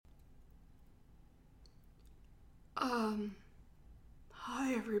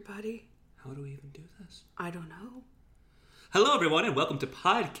Hi everybody. How do we even do this? I don't know. Hello everyone and welcome to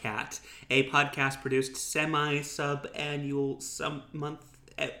Podcat, a podcast produced semi-sub-annual, some month,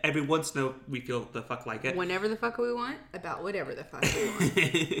 every once in a while we feel the fuck like it. Whenever the fuck we want, about whatever the fuck we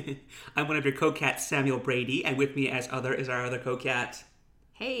want. I'm one of your co-cats, Samuel Brady, and with me as other is our other co-cat.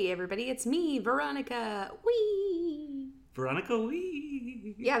 Hey everybody, it's me, Veronica. Wee. Veronica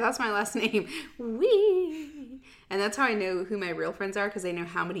Wee. Yeah, that's my last name. Wee. And that's how I know who my real friends are, because they know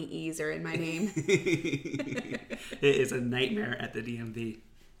how many E's are in my name. It is a nightmare at the DMV,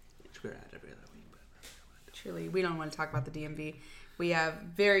 which we're at every other week. But Truly, we don't want to talk about the DMV. We have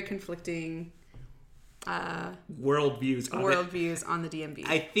very conflicting worldviews on the DMV.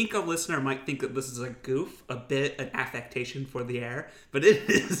 I think a listener might think that this is a goof, a bit, an affectation for the air, but it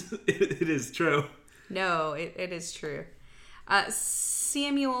is true. No, it is true.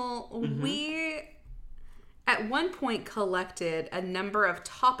 Samuel, we at one point collected a number of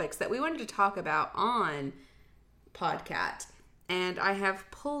topics that we wanted to talk about on Podcat, and I have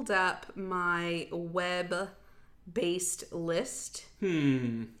pulled up my web-based list.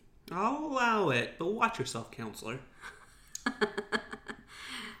 I'll allow it, but watch yourself, counselor.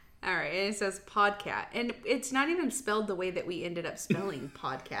 All right, and it says Podcat, and it's not even spelled the way that we ended up spelling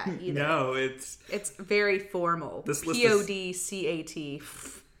Podcat either. No, it's very formal. This list Podcat.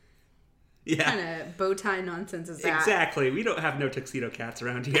 Yeah. What kind of bow tie nonsense is that? Exactly. We don't have no tuxedo cats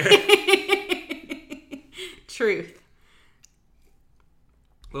around here. Truth.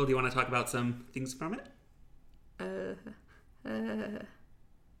 Well, do you want to talk about some things from it?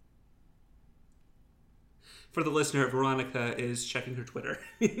 For the listener, Veronica is checking her Twitter.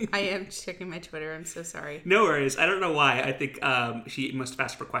 I am checking my Twitter. I'm so sorry. No worries. I don't know why. I think she must have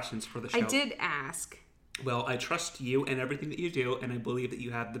asked for questions for the show. I did ask. Well, I trust you and everything that you do, and I believe that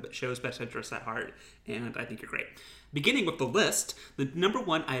you have the show's best interests at heart, and I think you're great. Beginning with the list, the number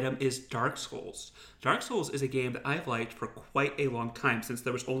one item is Dark Souls. Dark Souls is a game that I've liked for quite a long time, since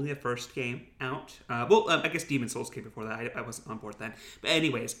there was only the first game out. I guess Demon's Souls came before that. I wasn't on board then. But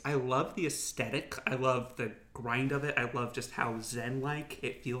anyways, I love the aesthetic. I love the grind of it. I love just how zen-like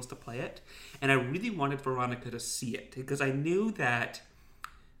it feels to play it. And I really wanted Veronica to see it, because I knew that...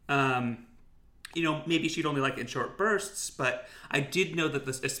 maybe she'd only like it in short bursts, but I did know that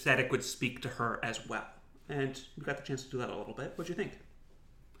this aesthetic would speak to her as well. And we got the chance to do that a little bit. What'd you think?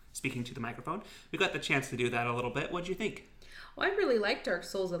 Speaking to the microphone, we got the chance to do that a little bit. What'd you think? Well, I really like Dark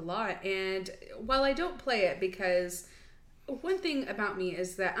Souls a lot, and while I don't play it, because one thing about me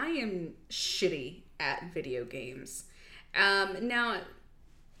is that I am shitty at video games. Now,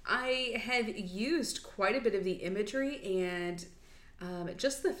 I have used quite a bit of the imagery and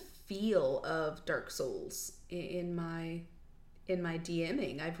just the feel of Dark Souls in my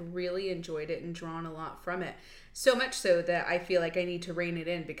DMing. I've really enjoyed it and drawn a lot from it. So much so that I feel like I need to rein it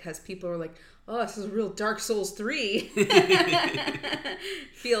in, because people are like, oh, this is a real Dark Souls 3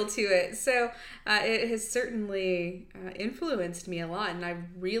 feel to it. So it has certainly influenced me a lot, and I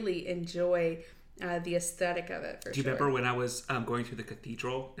really enjoy the aesthetic of it, for Do you sure. remember when I was going through the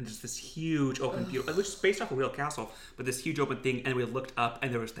cathedral, and just this huge open field, which is based off a real castle, but this huge open thing, and we looked up,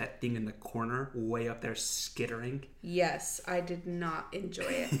 and there was that thing in the corner way up there skittering? Yes, I did not enjoy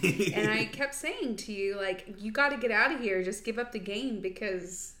it. And I kept saying to you, like, you got to get out of here. Just give up the game,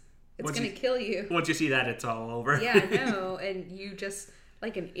 because it's going to kill you. Once you see that, it's all over. Yeah, no. And you just,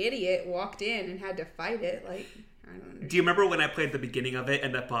 like an idiot, walked in and had to fight it. Like, I don't understand. Do you remember when I played the beginning of it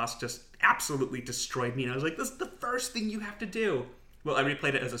and that boss just absolutely destroyed me? And I was like, this is the first thing you have to do. Well, I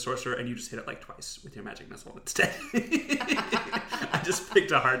replayed it as a sorcerer, and you just hit it like twice with your magic missile instead. I just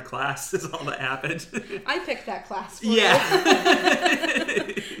picked a hard class is all that happened. I picked that class for Yeah.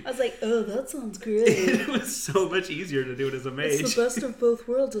 I was like, oh, that sounds great. It was so much easier to do it as a mage. It's the best of both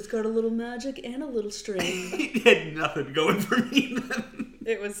worlds. It's got a little magic and a little strength. It had nothing going for me then.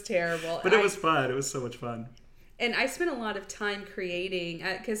 It was terrible. But it was fun. It was so much fun. And I spent a lot of time creating,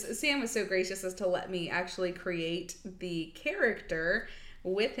 because Sam was so gracious as to let me actually create the character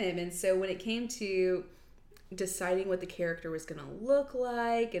with him. And so when it came to deciding what the character was going to look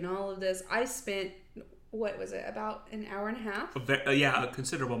like and all of this, I spent, what was it, about an hour and a half? A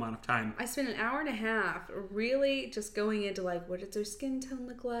considerable amount of time. I spent an hour and a half really just going into, like, what does their skin tone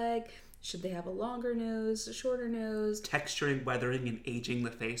look like? Should they have a longer nose, a shorter nose? Texturing, weathering, and aging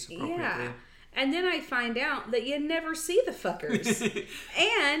the face appropriately. Yeah. And then I find out that you never see the fuckers.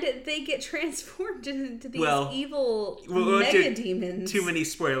 And they get transformed into these evil mega demons. Too many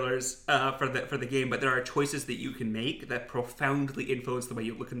spoilers for the game, but there are choices that you can make that profoundly influence the way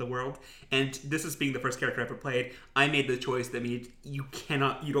you look in the world. And this is being the first character I ever played. I made the choice that means you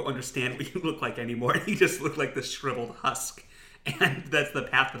don't understand what you look like anymore. You just look like this shriveled husk. And that's the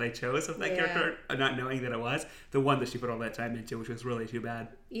path that I chose of that character, not knowing that it was the one that she put all that time into, which was really too bad.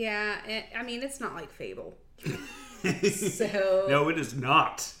 Yeah, I mean, it's not like Fable. So no, it is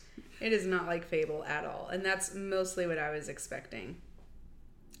not. It is not like Fable at all, and that's mostly what I was expecting.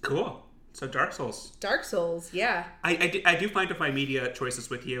 Cool. So Dark Souls. Dark Souls, yeah. I do find with my media choices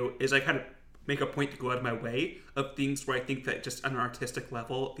with you is I kind of make a point to go out of my way of things where I think that just on an artistic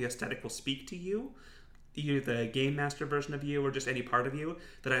level, the aesthetic will speak to you. Either the game master version of you or just any part of you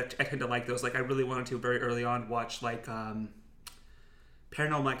that I tend to like those. Like I really wanted to very early on watch like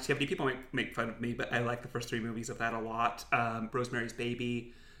Paranormal Activity. People might make fun of me, but I like the first 3 movies of that a lot. Rosemary's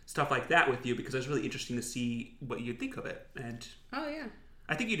Baby, stuff like that with you because it was really interesting to see what you'd think of it. And oh yeah,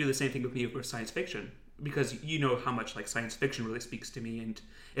 I think you do the same thing with me with science fiction because you know how much like science fiction really speaks to me. And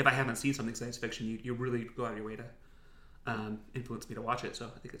if I haven't seen something science fiction, you really go out of your way to influenced me to watch it, so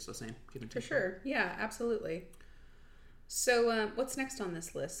I think it's the same. For sure. Yeah, absolutely. So, what's next on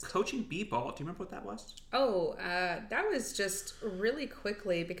this list? Coaching b-ball. Do you remember what that was? Oh, that was just really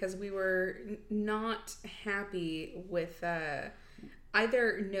quickly because we were not happy with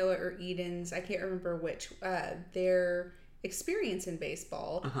either Noah or Eden's, I can't remember which, their experience in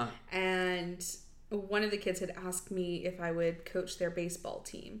baseball. Uh-huh. And one of the kids had asked me if I would coach their baseball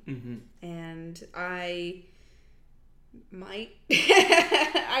team. Mm-hmm. And I might.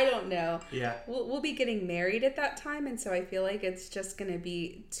 I don't know. Yeah. We'll be getting married at that time, and so I feel like it's just going to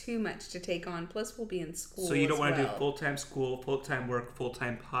be too much to take on. Plus, we'll be in school. So you don't want to do full-time school, full-time work,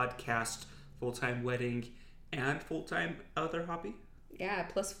 full-time podcast, full-time wedding, and full-time other hobby? Yeah,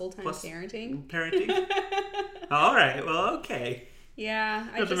 plus full-time parenting. Parenting? All right. Well, okay. Yeah.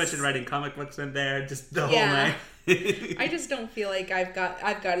 Not to mention writing comic books in there, just the whole night. I just don't feel like I've got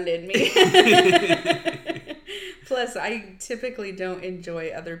it in me. Plus, I typically don't enjoy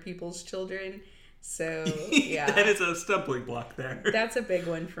other people's children, so yeah. That is a stumbling block there. That's a big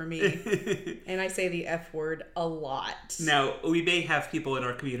one for me, and I say the F word a lot. Now, we may have people in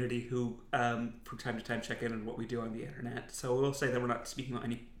our community who, from time to time, check in on what we do on the internet, so we'll say that we're not speaking about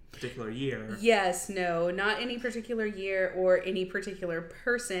any particular year. Yes, no, not any particular year or any particular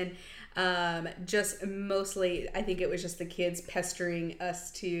person. Just mostly, I think it was just the kids pestering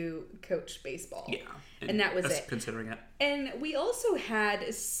us to coach baseball. Yeah. And that was it. Considering it. And we also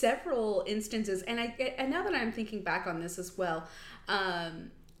had several instances, and now that I'm thinking back on this as well,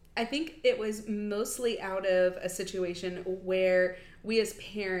 I think it was mostly out of a situation where we as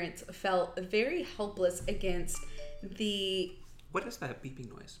parents felt very helpless against the... What is that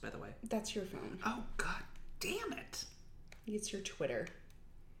beeping noise, by the way? That's your phone. Oh, God damn it. It's your Twitter.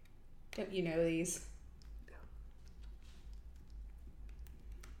 Don't you know these?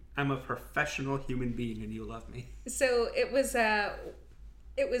 I'm a professional human being and you love me. So it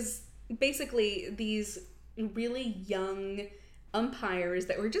was basically these really young umpires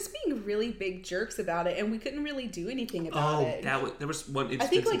that were just being really big jerks about it, and we couldn't really do anything about it. There was one instance I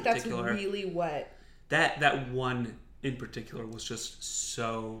think like in that's particular. really what That one in particular was just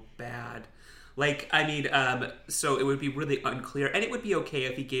so bad. Like, I mean, so it would be really unclear, and it would be okay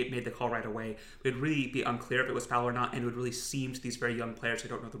if he made the call right away. It would really be unclear if it was foul or not, and it would really seem to these very young players who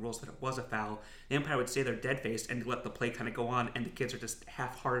don't know the rules that it was a foul. The umpire would say they're dead-faced and let the play kind of go on, and the kids are just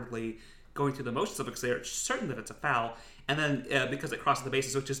half-heartedly going through the motions of it because they're certain that it's a foul. And then because it crosses the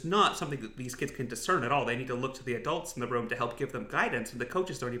bases, which is not something that these kids can discern at all, they need to look to the adults in the room to help give them guidance, and the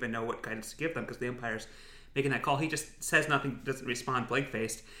coaches don't even know what guidance to give them because the umpire's making that call. He just says nothing, doesn't respond,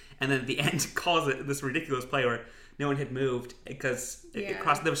 blank-faced, and then at the end calls it this ridiculous play where no one had moved because it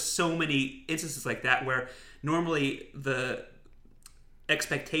crossed. There were so many instances like that where normally the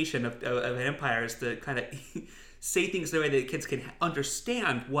expectation of an umpire is to kind of say things the way that kids can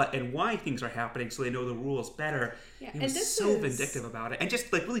understand what and why things are happening so they know the rules better. Yeah, he was so vindictive about it and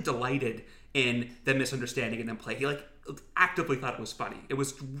just like really delighted in the misunderstanding and then play. He like actively thought it was funny. It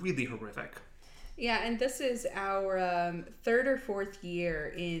was really horrific. Yeah, and this is our third or fourth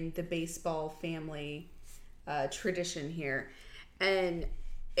year in the baseball family tradition here. And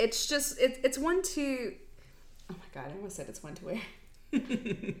it's just, it's one to... Oh my God, I almost said it's one to wear.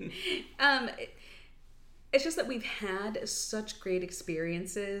 It's just that we've had such great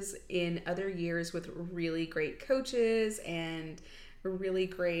experiences in other years with really great coaches and really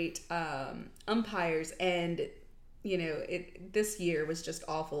great umpires. And this year was just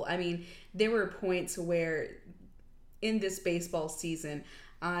awful. I mean, there were points where in this baseball season,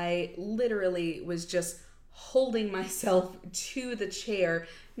 I literally was just holding myself to the chair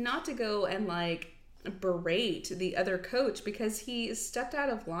not to go and like berate the other coach because he stepped out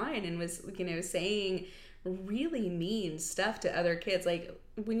of line and was, saying really mean stuff to other kids. Like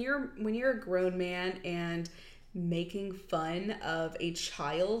when you're a grown man and making fun of a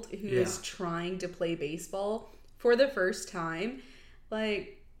child who is trying to play baseball for the first time,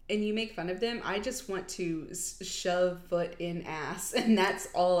 like, and you make fun of them, I just want to shove foot in ass, and that's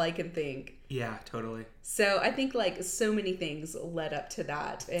all I can think. Yeah, totally. So I think like so many things led up to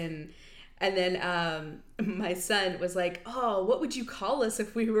that, and then my son was like, "Oh, what would you call us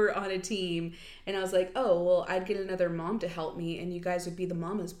if we were on a team?" And I was like, "Oh, well, I'd get another mom to help me, and you guys would be the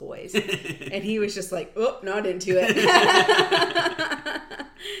mama's boys." And he was just like, "Oh, not into it."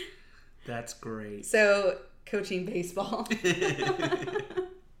 That's great. So coaching baseball.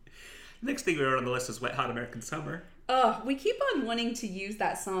 Next thing we wrote on the list is Wet Hot American Summer. Oh, we keep on wanting to use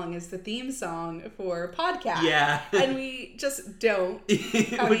that song as the theme song for podcasts. Yeah. And we just don't.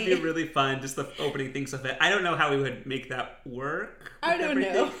 It would be really fun, just the opening things of it. I don't know how we would make that work. I don't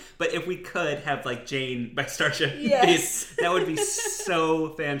know. But if we could have like Jane by Starship, yes, that would be so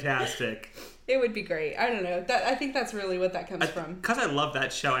fantastic. It would be great. I don't know. I think that's really what that comes from. Because I love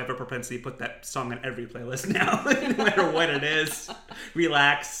that show, I have a propensity to put that song on every playlist now, no matter what it is.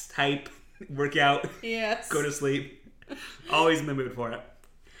 Relax, type, work out, go to sleep. Always in the mood for it.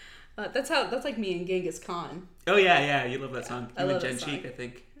 That's like me and Genghis Khan. Oh yeah, you love that song. I love Jen that song. Cheek, I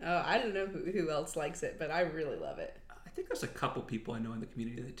think. Oh, I don't know who else likes it, but I really love it. I think there's a couple people I know in the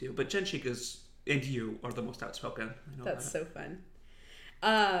community that do, but Jen Cheek and you are the most outspoken. That's so fun.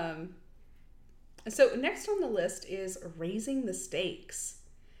 So next on the list is Raising the Stakes.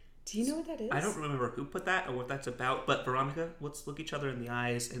 Do you know what that is? I don't remember who put that or what that's about, but Veronica, let's look each other in the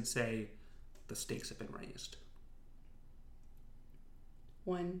eyes and say, the stakes have been raised.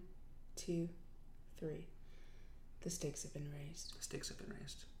 1, 2, 3. The stakes have been raised. The stakes have been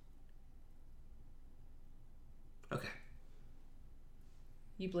raised. Okay.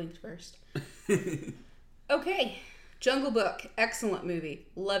 You blinked first. Okay. Jungle Book. Excellent movie.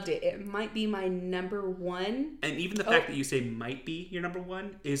 Loved it. It might be my number one. And even the fact that you say might be your number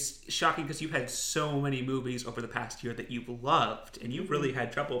one is shocking because you've had so many movies over the past year that you've loved, and you've really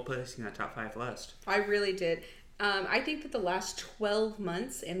had trouble placing that top 5 list. I really did. I think that the last 12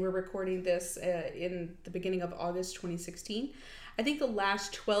 months, and we're recording this in the beginning of August 2016, I think the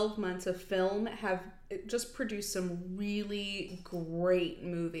last 12 months of film have just produced some really great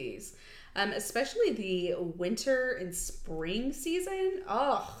movies. Especially the winter and spring season.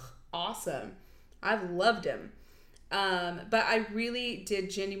 Oh, awesome. I've loved them. But I really did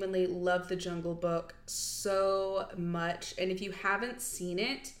genuinely love The Jungle Book so much. And if you haven't seen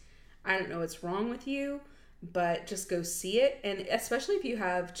it, I don't know what's wrong with you, but just go see it. And especially if you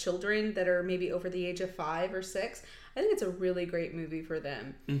have children that are maybe over the age of 5 or 6, I think it's a really great movie for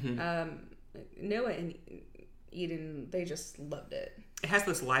them. Mm-hmm. Noah and Eden, they just loved it. It has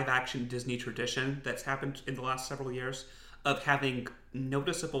this live-action Disney tradition that's happened in the last several years of having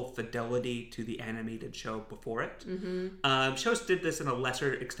noticeable fidelity to the animated show before it. Mm-hmm. Shows did this in a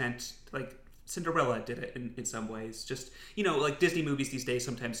lesser extent, like Cinderella did it in some ways. Just, like Disney movies these days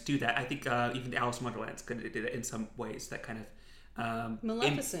sometimes do that. I think even Alice in Wonderland did it in some ways that kind of...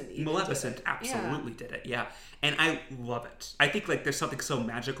 Maleficent absolutely did it, yeah. And I love it. I think there's something so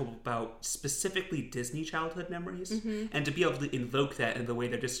magical about specifically Disney childhood memories, and to be able to invoke that in the way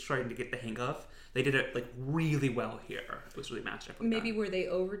they're just trying to get the hang of. They did it really well here. It was really masterful. Maybe where they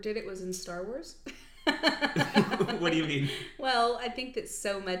overdid it was in Star Wars. What do you mean? Well, I think that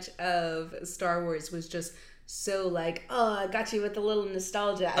so much of Star Wars was just so I got you with a little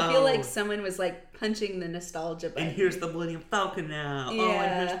nostalgia. I feel like someone was punching the nostalgia button. And here's the Millennium Falcon now. Yeah. Oh,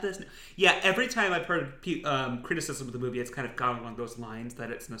 and here's this. Yeah, every time I've heard criticism of the movie, it's kind of gone along those lines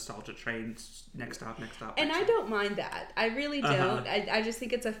that it's nostalgia train, next stop. And I don't mind that. I really don't. I just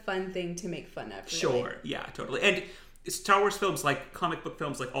think it's a fun thing to make fun of. Really. Sure, yeah, totally. And Star Wars films, like comic book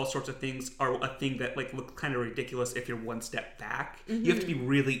films, like all sorts of things, are a thing that look kind of ridiculous if you're one step back. Mm-hmm. You have to be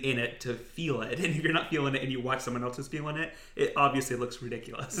really in it to feel it, and if you're not feeling it and you watch someone else who's feeling it, it obviously looks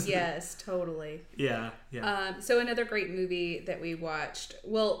ridiculous. Yes, totally. Yeah. So another great movie that we watched.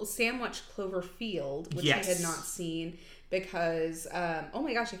 Well, Sam watched Cloverfield, which he had not seen because oh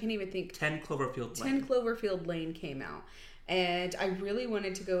my gosh, I can't even think. 10 Cloverfield Lane. 10 Cloverfield Lane came out. And I really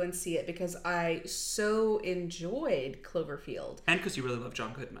wanted to go and see it because I so enjoyed Cloverfield. And because you really love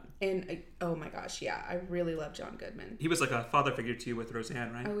John Goodman. And, oh my gosh, yeah. I really love John Goodman. He was like a father figure to you with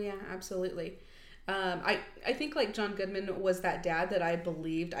Roseanne, right? Oh, yeah, absolutely. I think like John Goodman was that dad that I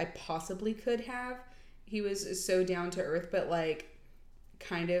believed I possibly could have. He was so down to earth, but like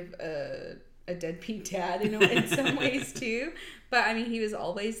kind of a deadbeat dad in some ways too. But I mean, he was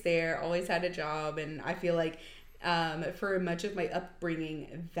always there, always had a job, and I feel like for much of my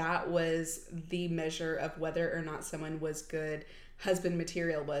upbringing, that was the measure of whether or not someone was good husband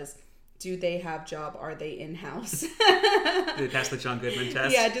material was, do they have job? Are they in-house? Do they pass the John Goodman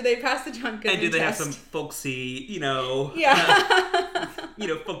test? Yeah, do they pass the John Goodman test? And do they have some folksy,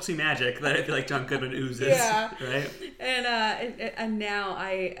 folksy magic that I feel like John Goodman oozes? Yeah. Right? And now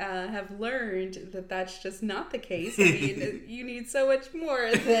I have learned that that's just not the case. I mean, you need so much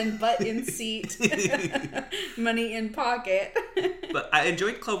more than butt in seat, money in pocket. But I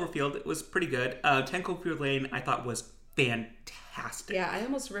enjoyed Cloverfield. It was pretty good. 10 Cloverfield Lane I thought was fantastic. Yeah, I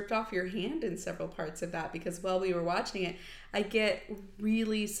almost ripped off your hand in several parts of that because while we were watching it, I get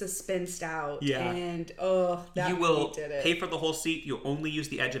really suspensed out. Yeah. And, that you will did it. Pay for the whole seat. You'll only use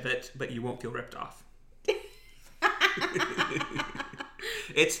the edge of it, but you won't feel ripped off.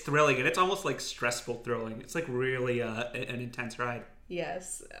 It's thrilling, and it's almost like stressful thrilling. It's like really an intense ride.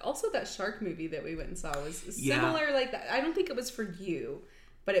 Yes. Also, that shark movie that we went and saw was similar like that. I don't think it was for you,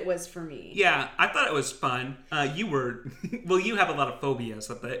 but it was for me. Yeah, I thought it was fun. You have a lot of phobias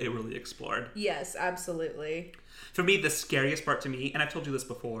that it really explored. Yes, absolutely. For me, the scariest part to me, and I've told you this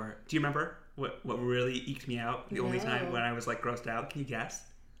before, do you remember what really eked me out? The only time when I was like grossed out? Can you guess?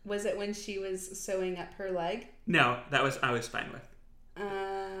 Was it when she was sewing up her leg? No, I was fine with.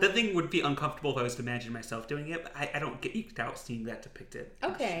 That thing would be uncomfortable if I was to imagine myself doing it, but I don't get eked out seeing that depicted.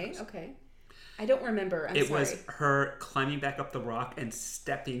 Okay. I don't remember. I'm sorry. It was her climbing back up the rock and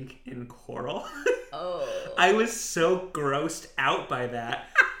stepping in coral. Oh. I was so grossed out by that.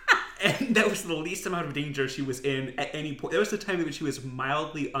 And that was the least amount of danger she was in at any point. That was the time when she was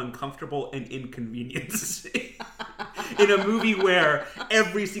mildly uncomfortable and inconvenienced. In a movie where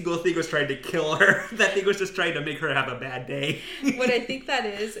every single thing was trying to kill her. That thing was just trying to make her have a bad day. What I think that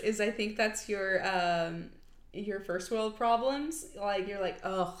is I think that's your first world problems. Like, you're like,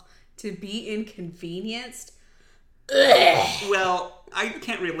 to be inconvenienced? Ugh. Well, I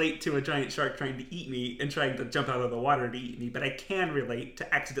can't relate to a giant shark trying to eat me and trying to jump out of the water to eat me, but I can relate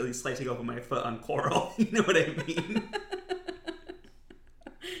to accidentally slicing open my foot on coral. You know what I mean?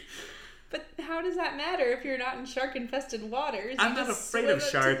 But how does that matter if you're not in shark-infested waters? I'm not afraid of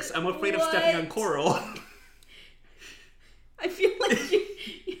sharks. I'm afraid of stepping on coral. I feel like you...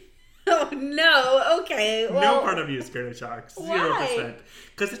 Oh, no. Okay. Well, no part of me is scared of sharks. Why? 0%.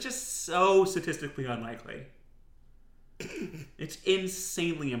 Because it's just so statistically unlikely. It's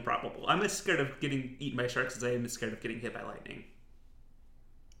insanely improbable. I'm as scared of getting eaten by sharks as I am scared of getting hit by lightning.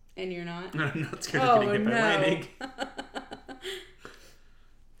 And you're not? I'm not scared of getting hit by lightning.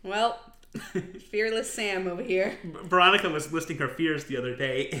 Well, fearless Sam over here. Veronica was listing her fears the other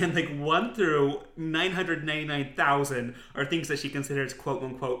day, and like 1 through 999,000 are things that she considers quote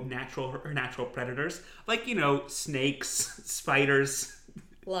unquote natural predators. Like, snakes, spiders,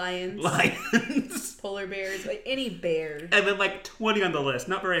 lions, polar bears, like any bear. And then like 20 on the list,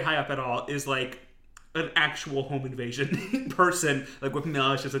 not very high up at all, is like an actual home invasion person, like with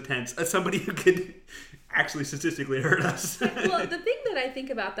malicious intents, somebody who could actually statistically hurt us. Well, the thing that I think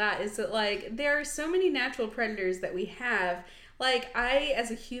about that is that like there are so many natural predators that we have. Like, I, as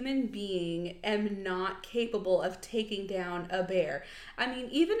a human being, am not capable of taking down a bear. I mean,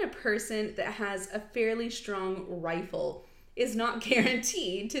 even a person that has a fairly strong rifle is not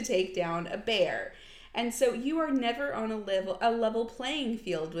guaranteed to take down a bear. And so you are never on a level playing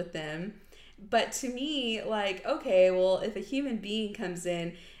field with them. But to me, like, okay, well, if a human being comes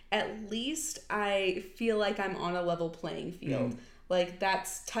in, at least I feel like I'm on a level playing field. Like,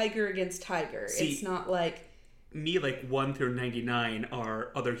 that's tiger against tiger. See, it's not like... Me, like, 1 through 99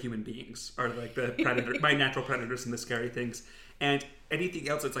 are other human beings, are like the predator, my natural predators and the scary things. And anything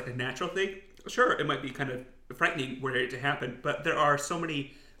else that's like a natural thing, sure, it might be kind of frightening were it to happen, but there are so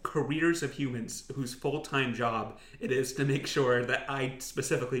many careers of humans whose full-time job it is to make sure that I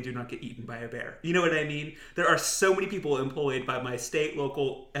specifically do not get eaten by a bear. You know what I mean? There are so many people employed by my state,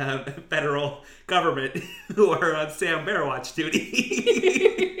 local, federal government who are on Sam Bear Watch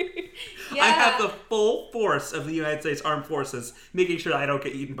duty. Yeah. I have the full force of the United States Armed Forces making sure I don't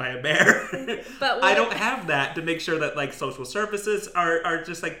get eaten by a bear. But I don't have that to make sure that like social services are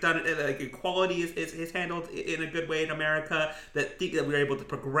just like done, like equality is handled in a good way in America, that we're able to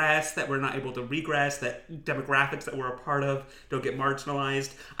progress, that we're not able to regress, that demographics that we're a part of don't get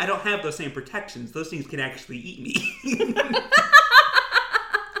marginalized. I don't have those same protections. Those things can actually eat me.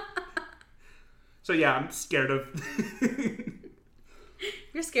 So yeah, I'm scared of...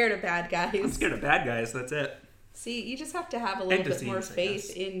 You're scared of bad guys. I'm scared of bad guys. That's it. See, you just have to have a little bit more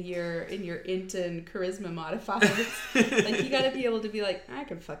faith in your int and charisma modifiers. Like, you gotta be able to be like, I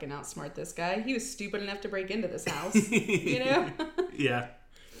can fucking outsmart this guy. He was stupid enough to break into this house. You know? Yeah.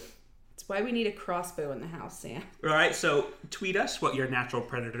 It's why we need a crossbow in the house, Sam. All right, so tweet us what your natural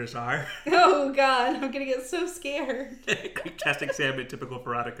predators are. Oh, God. I'm gonna get so scared. Casting Sam in typical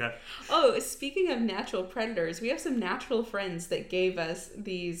Veronica. Oh, speaking of natural predators, we have some natural friends that gave us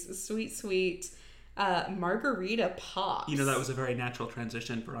these sweet, sweet... margarita pops. You know, that was a very natural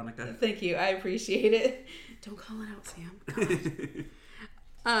transition, Veronica. Thank you. I appreciate it. Don't call it out,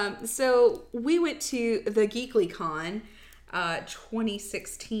 Sam. So we went to the GeeklyCon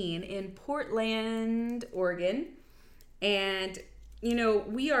 2016 in Portland, Oregon. And, you know,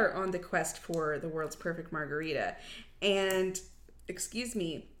 we are on the quest for the world's perfect margarita. And, excuse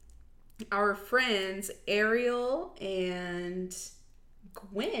me, our friends Ariel and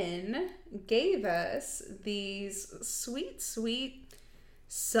Gwen gave us these sweet, sweet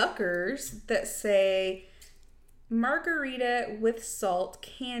suckers that say margarita with salt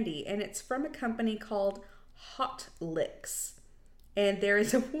candy, and it's from a company called Hot Licks. And there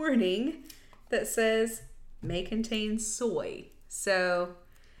is a warning that says may contain soy. So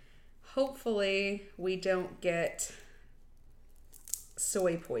hopefully we don't get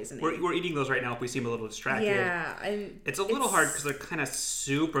soy poisoning. We're eating those right now if we seem a little distracted. Yeah. It's a little hard because they're kind of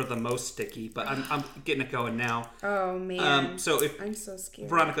super the most sticky, but I'm getting it going now. Oh, man. So if I'm so scared.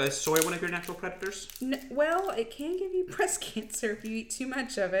 Veronica, is soy one of your natural predators? Well, it can give you breast cancer if you eat too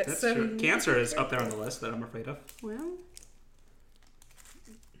much of it. That's so true. Cancer is up there on the list that I'm afraid of. Well.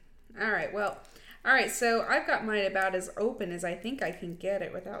 All right, so I've got mine about as open as I think I can get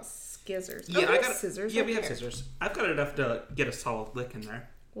it without scissors. Yeah, I got scissors. Yeah, we have scissors. I've got enough to get a solid lick in there.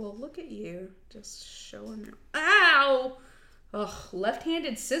 Well, look at you, just showing them. Ow! Ugh,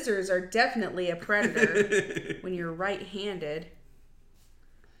 left-handed scissors are definitely a predator when you're right-handed.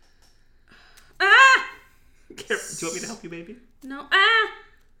 Ah! Do you want me to help you, baby? No. Ah!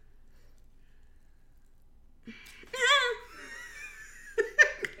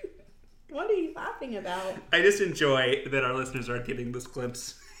 What are you laughing about? I just enjoy that our listeners are getting this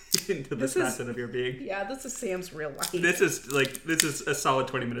glimpse into this facet of your being. Yeah, this is Sam's real life. This is a solid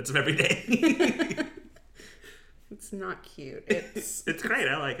 20 minutes of every day. It's not cute. It's great.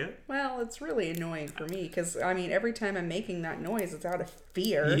 I like it. Well, it's really annoying for me because, I mean, every time I'm making that noise, it's out of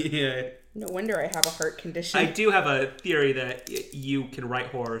fear. Yeah. No wonder I have a heart condition. I do have a theory that you can write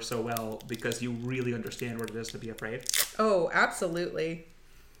horror so well because you really understand what it is to be afraid. Oh, absolutely.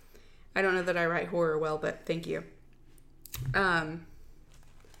 I don't know that I write horror well, but thank you.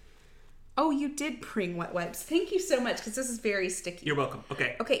 Oh, you did bring wet wipes. Thank you so much because this is very sticky. You're welcome.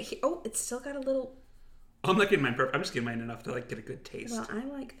 Okay. Okay. Oh, it's still got a little... I'm not getting mine perfect. I'm just getting mine enough to get a good taste. Well, I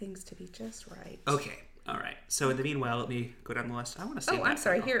like things to be just right. Okay. All right. So in the meanwhile, let me go down the list. I want to see. Oh, I'm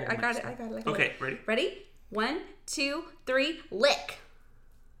sorry. Here, I got it. Okay, ready? Ready? 1, 2, 3, lick.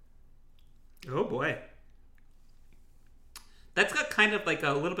 Oh boy. That's got kind of like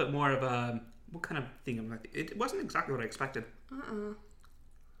a little bit more of a... What kind of thing? It wasn't exactly what I expected.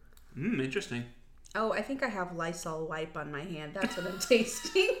 Interesting. Oh, I think I have Lysol wipe on my hand. That's what I'm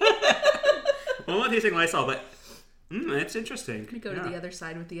tasting. Well, I'm not tasting Lysol, but it's interesting. Let me go to the other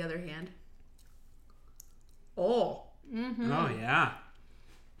side with the other hand. Oh. Mm-hmm. Oh, yeah.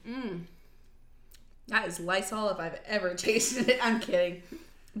 That is Lysol if I've ever tasted it. I'm kidding.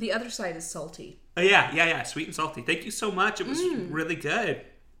 The other side is salty. Oh, yeah. Sweet and salty. Thank you so much. It was really good.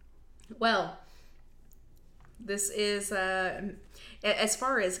 Well, this is... as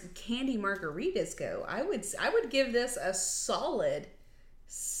far as candy margaritas go, I would give this a solid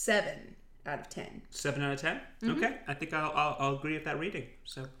 7 out of 10. 7 out of 10? Mm-hmm. Okay. I think I'll agree with that rating.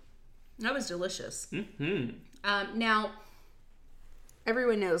 So that was delicious. Mm-hmm. Now,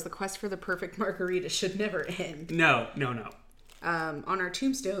 everyone knows the quest for the perfect margarita should never end. No. On our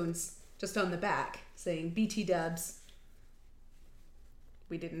tombstones, just on the back, saying BT Dubs.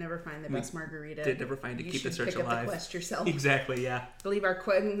 We didn't never find the best margarita. Did never find it. Keep the search alive. You should pick up the quest yourself. Exactly, yeah. Leave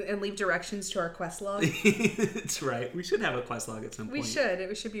directions to our quest log. That's right. We should have a quest log at some point. We should.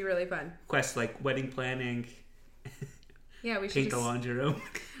 It should be really fun. Quests like wedding planning. Yeah, we should paint the laundry room.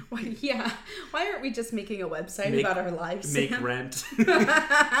 Yeah. Why aren't we just making a website about our lives? Make rent. There's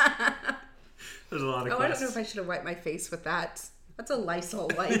a lot of quests. I don't know if I should have wiped my face with that. That's a Lysol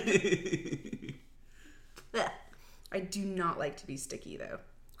wipe. I do not like to be sticky, though.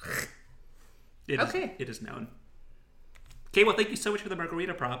 It is known. Okay, well, thank you so much for the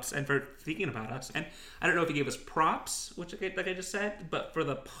margarita props and for thinking about us. And I don't know if you gave us props, which like I just said, but for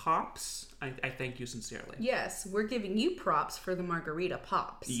the pops, I thank you sincerely. Yes, we're giving you props for the margarita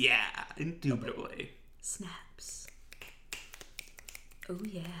pops. Yeah, indubitably. Snaps. Oh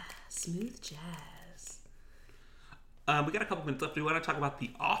yeah, smooth jazz. We got a couple minutes left. Do we want to talk about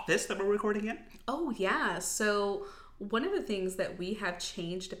the office that we're recording in? Oh yeah, so one of the things that we have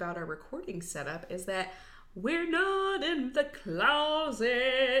changed about our recording setup is that we're not in the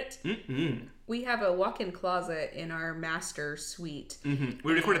closet. Mm-mm. We have a walk-in closet in our master suite. Mm-hmm.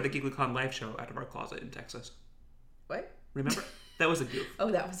 We recorded the GeeklyCon live show out of our closet in Texas. What? Remember? That was a goof.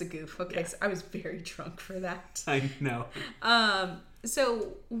 Oh, that was a goof. Okay, so I was very drunk for that. I know.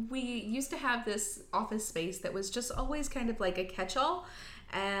 So we used to have this office space that was just always kind of like a catch-all.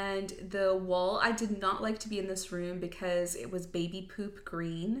 And the wall, I did not like to be in this room because it was baby poop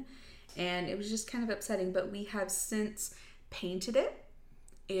green. And it was just kind of upsetting. But we have since painted it.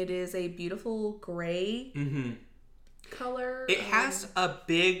 It is a beautiful gray color. It has a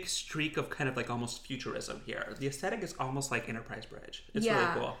big streak of kind of like almost futurism here. The aesthetic is almost like Enterprise Bridge. It's really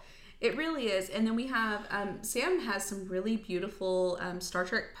cool. It really is. And then we have, Sam has some really beautiful Star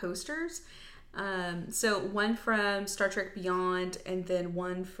Trek posters. So one from Star Trek Beyond and then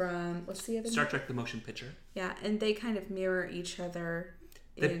one from, what's the other Star one? Trek the Motion Picture. Yeah, and they kind of mirror each other.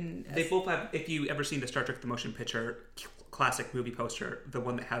 They both have, if you ever seen the Star Trek the Motion Picture classic movie poster, the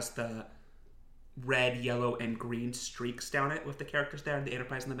one that has the red, yellow, and green streaks down it with the characters there and the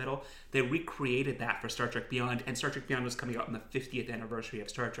Enterprise in the middle, they recreated that for Star Trek Beyond, and Star Trek Beyond was coming out on the 50th anniversary of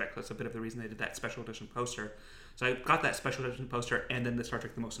Star Trek, so that's a bit of the reason they did that special edition poster. So I got that special edition poster and then the Star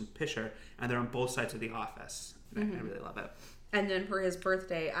Trek the Motion Picture, and they're on both sides of the office. I really love it. And then for his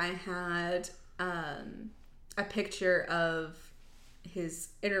birthday, I had a picture of his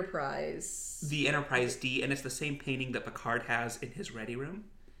Enterprise. The Enterprise D, and it's the same painting that Picard has in his ready room.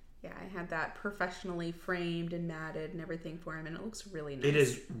 Yeah, I had that professionally framed and matted and everything for him, and it looks really nice. It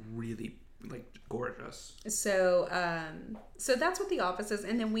is really, like, gorgeous. So, so that's what the office is.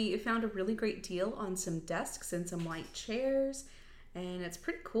 And then we found a really great deal on some desks and some white chairs. And it's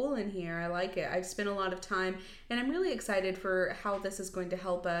pretty cool in here. I like it. I've spent a lot of time, and I'm really excited for how this is going to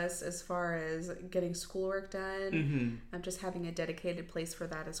help us as far as getting schoolwork done. I'm just having a dedicated place for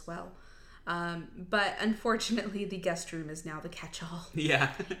that as well. But unfortunately, the guest room is now the catch-all. Yeah.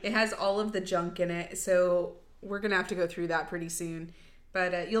 It has all of the junk in it, so we're going to have to go through that pretty soon.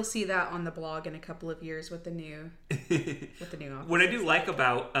 But you'll see that on the blog in a couple of years with the new office. What I do like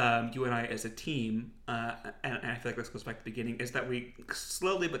about you and I as a team, and I feel like this goes back to the beginning, is that we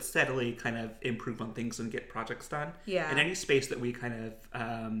slowly but steadily kind of improve on things and get projects done. Yeah. And any space that we kind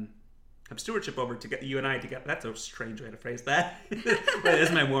of have stewardship over to get you and I together. That's a strange way to phrase that. That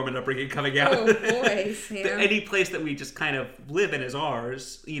is my Mormon upbringing coming out. Oh boy, Sam. Any place that we just kind of live in as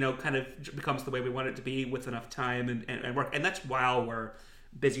ours, kind of becomes the way we want it to be with enough time and work. And that's while we're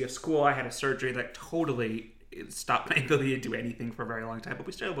busy at school. I had a surgery that totally stopped my ability to do anything for a very long time, but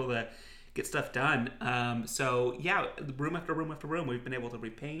we're still able to get stuff done. So yeah, room after room after room, we've been able to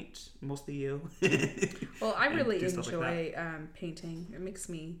repaint, mostly you. Well, I really enjoy painting. It makes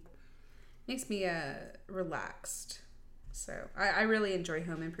me relaxed. So I really enjoy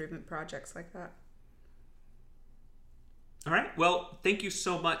home improvement projects like that. All right. Well, thank you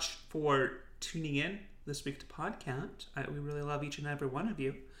so much for tuning in this week to Podcast. We really love each and every one of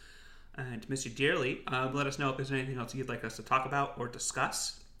you and miss you dearly. Let us know if there's anything else you'd like us to talk about or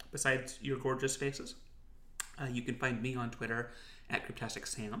discuss besides your gorgeous faces. You can find me on Twitter at Cryptastic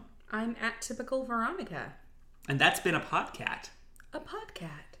Sam. I'm at Typical Veronica. And that's been a Podcat. A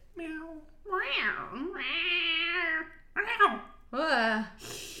Podcat. Meow.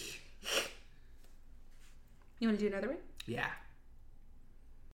 You want to do another one? Yeah.